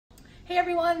Hey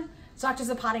everyone, it's Dr.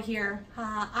 Zapata here.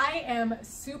 I am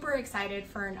super excited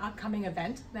for an upcoming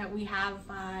event that we have,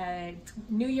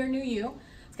 New Year, New You.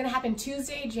 It's going to happen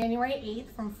Tuesday, January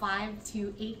 8th from 5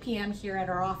 to 8 p.m. here at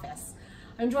our office.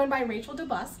 I'm joined by Rachel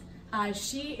Debusk.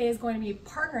 She is going to be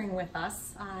partnering with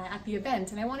us at the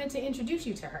event, and I wanted to introduce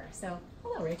you to her. So,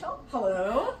 hello Rachel.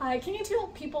 Hello. Can you tell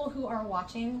people who are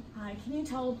watching, can you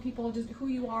tell people just who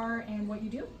you are and what you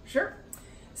do? Sure.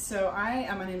 So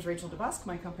my name is Rachel Debusk.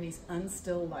 My company's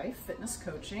Unstill Life Fitness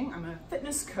Coaching. I'm a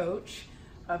fitness coach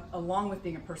along with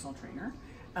being a personal trainer.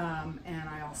 And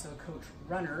I also coach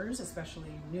runners,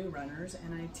 especially new runners,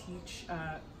 and I teach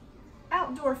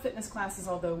outdoor fitness classes,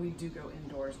 although we do go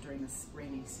indoors during this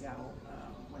rainy Seattle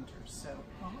winter. So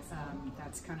awesome.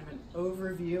 That's kind of an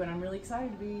overview, and I'm really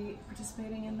excited to be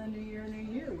participating in the New Year,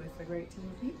 New You with a great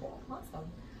team of people. Awesome.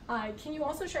 Can you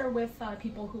also share with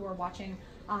people who are watching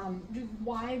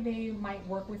why they might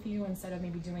work with you instead of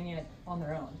maybe doing it on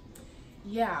their own?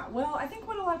 Yeah, well, I think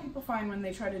what a lot of people find when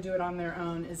they try to do it on their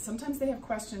own is sometimes they have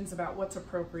questions about what's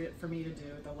appropriate for me to do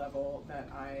at the level that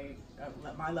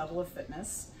my level of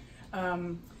fitness.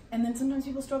 And then sometimes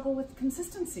people struggle with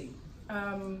consistency.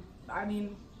 I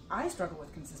mean, I struggle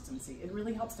with consistency. It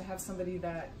really helps to have somebody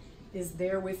that is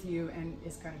there with you and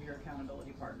is kind of your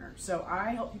accountability partner. So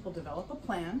I help people develop a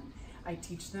plan. I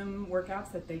teach them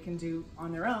workouts that they can do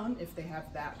on their own if they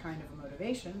have that kind of a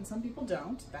motivation. Some people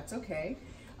don't, that's okay.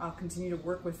 I'll continue to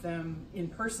work with them in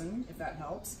person if that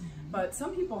helps. Mm-hmm. But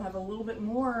some people have a little bit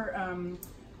more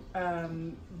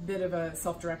bit of a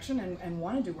self-direction and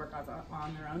want to do workouts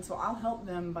on their own. So I'll help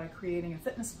them by creating a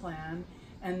fitness plan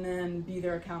and then be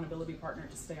their accountability partner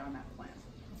to stay on that plan.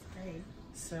 That's great.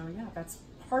 So yeah, that's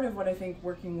part of what I think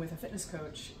working with a fitness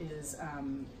coach is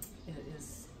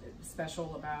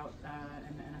special about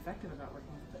and effective about working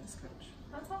with a fitness coach.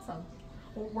 That's awesome.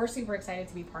 Well, we're super excited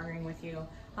to be partnering with you.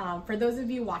 For those of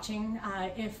you watching,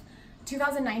 if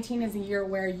 2019 is a year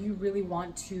where you really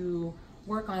want to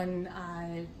work on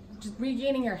just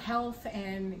regaining your health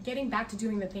and getting back to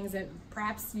doing the things that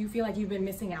perhaps you feel like you've been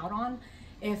missing out on,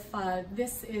 if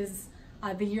this is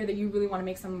the year that you really want to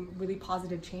make some really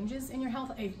positive changes in your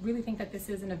health, I really think that this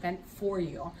is an event for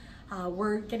you.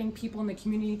 We're getting people in the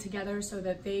community together so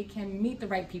that they can meet the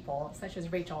right people, such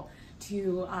as Rachel,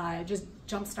 to just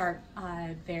jumpstart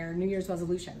their New Year's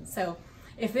resolutions. So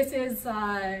if this is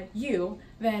you,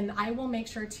 then I will make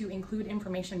sure to include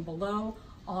information below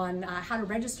on how to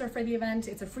register for the event.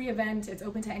 It's a free event. It's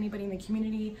open to anybody in the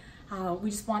community. We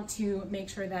just want to make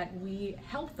sure that we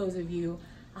help those of you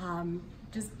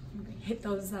just hit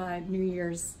those New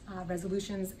Year's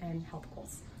resolutions and health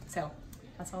goals. So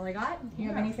that's all I got. Do you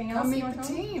have anything else? Come meet the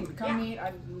team. Come meet.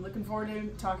 I'm looking forward to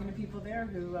talking to people there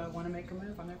who want to make a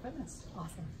move on their fitness.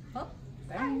 Awesome. Well,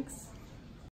 thanks.